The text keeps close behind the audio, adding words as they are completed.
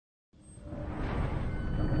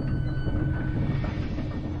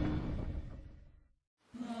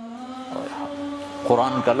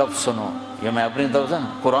قرآن کا لفظ سنو، یہ میں اپنی طرف سے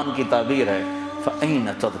قرآن کی تعبیر ہے،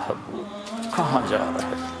 فَأَيْنَ تَذْهَبُونَ، کہاں جا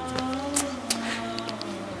رہے؟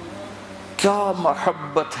 کیا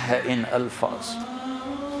محبت ہے ان الفاظ،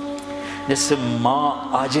 جس سے ماں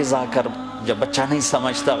عاجز آ کر جب بچہ نہیں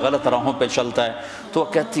سمجھتا غلط راہوں پہ چلتا ہے تو وہ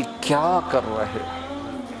کہتی کیا کر رہے ہو؟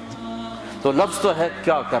 تو لفظ تو ہے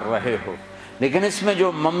کیا کر رہے ہو، لیکن اس میں جو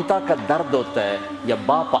ممتا کا درد ہوتا ہے، یا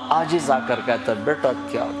باپ عاجز آ کر کہتا ہے بیٹا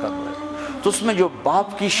کیا کر رہے ہو، تو اس میں جو باپ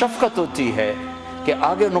کی شفقت ہوتی ہے کہ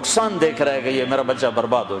آگے نقصان دیکھ رہا ہے کہ یہ میرا بچہ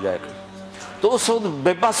برباد ہو جائے گا، تو اس وقت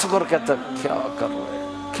بے بس کر کہتا ہے کیا کر رہے،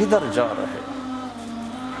 کدھر جا رہے؟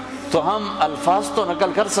 تو ہم الفاظ تو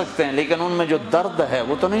نقل کر سکتے ہیں، لیکن ان میں جو درد ہے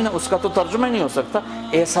وہ تو نہیں نا، اس کا تو ترجمہ نہیں ہو سکتا،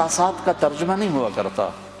 احساسات کا ترجمہ نہیں ہوا کرتا،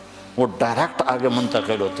 وہ ڈائریکٹ آگے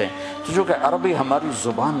منتقل ہوتے ہیں۔ تو جو کہ عربی ہماری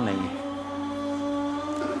زبان نہیں ہے،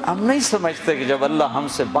 ہم نہیں سمجھتے کہ جب اللہ ہم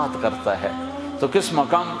سے بات کرتا ہے تو کس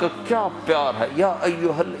مقام کا کیا پیار ہے، یا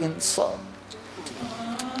ایھا الانسان،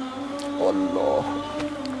 اللہ،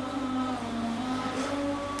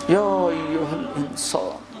 یا ایھا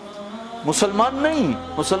الانسان، مسلمان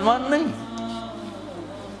نہیں،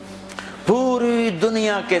 پوری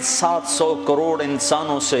دنیا کے 700 کروڑ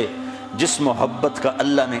انسانوں سے جس محبت کا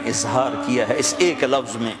اللہ نے اظہار کیا ہے اس ایک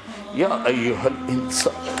لفظ میں، یا ایھا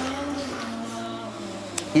الانسان،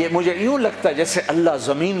 یہ مجھے یوں لگتا ہے جیسے اللہ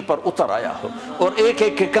زمین پر اتر آیا ہو اور ایک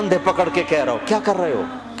ایک کے کندھے پکڑ کے کہہ رہا ہو کیا کر رہے ہو،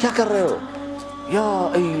 کیا کر رہے ہو، یا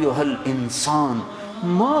ایھا الانسان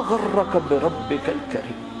ما غرک بربک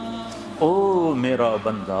الکریم، او میرا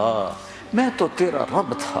بندہ میں تو تیرا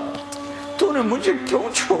رب تھا، تو نے مجھے کیوں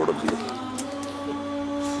چھوڑ دیا؟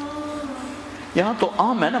 یہاں تو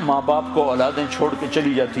عام ہے نا، ماں باپ کو اولادیں چھوڑ کے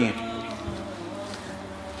چلی جاتی ہیں،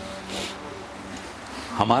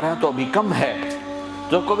 ہمارے یہاں تو ابھی کم ہے،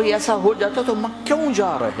 جو کبھی ایسا ہو جاتا تو ماں کیوں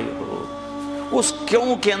جا رہے ہو، اس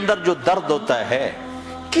کیوں کے اندر جو درد ہوتا ہے،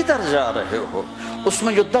 کدھر جا رہے ہو، اس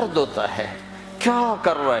میں جو درد ہوتا ہے، کیا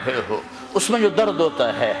کر رہے ہو، اس میں جو درد ہوتا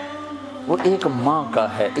ہے، وہ ایک ماں کا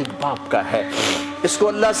ہے، ایک باپ کا ہے۔ اس کو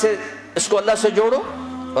اللہ سے جوڑو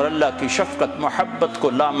اور اللہ کی شفقت محبت کو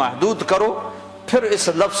لامحدود کرو، پھر اس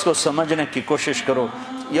لفظ کو سمجھنے کی کوشش کرو،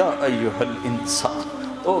 یا ایھا الانسان،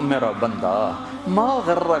 او میرا بندہ، ما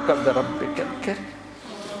غرک بربک الکریم،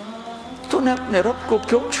 تو نے اپنے رب کو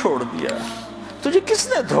کیوں چھوڑ دیا، تجھے کس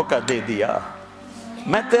نے دھوکہ دے دیا،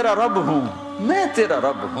 میں تیرا رب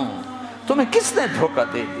ہوں، تمہیں کس نے دھوکہ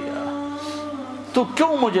دے دیا، تو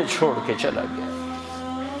کیوں مجھے چھوڑ کے چلا گیا؟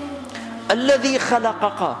 الذی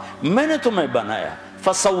خلقک، میں نے تمہیں بنایا،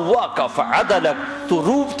 فسواک فعدلک، تو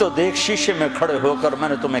روپ تو دیکھ شیشے میں کھڑے ہو کر میں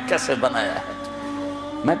نے تمہیں کیسے بنایا ہے،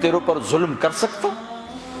 میں تیرے اوپر ظلم کر سکتا ہوں؟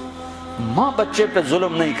 ماں بچے پہ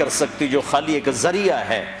ظلم نہیں کر سکتی جو خالی ایک ذریعہ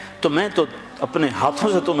ہے، تو میں تو اپنے ہاتھوں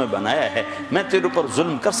سے تمہیں بنایا ہے، میں تیرے اوپر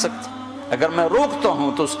ظلم کر سکتا ہوں؟ اگر میں روکتا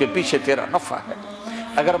ہوں تو اس کے پیچھے تیرا نفع ہے،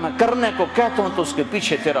 اگر میں کرنے کو کہتا ہوں تو اس کے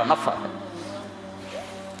پیچھے تیرا نفع ہے۔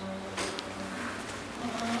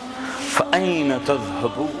 فَأَيْنَ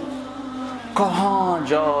تَذْهَبُونَ، کہاں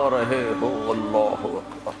جا رہے ہو، اللہ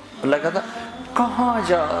اکبر، اللہ کہتا کہاں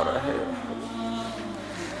جا رہے ہو؟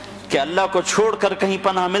 کیا اللہ کو چھوڑ کر کہیں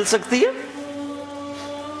پناہ مل سکتی ہے؟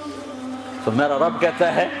 تو میرا رب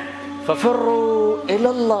کہتا ہے فَفِرُّوا إِلَى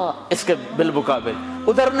اللَّهِ، اس کے بالمقابل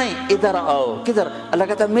ادھر نہیں، ادھر آؤ، کدھر؟ اللہ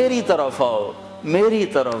کہتا ہے میری طرف آؤ، میری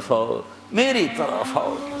طرف آؤ، میری طرف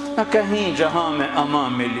آؤ، نہ کہیں جہاں میں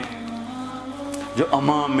امان ملی، جو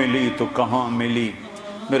امان ملی تو کہاں ملی،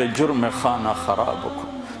 میرے جرم خانہ خراب کو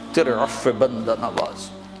تیرے عفو بندہ نواز۔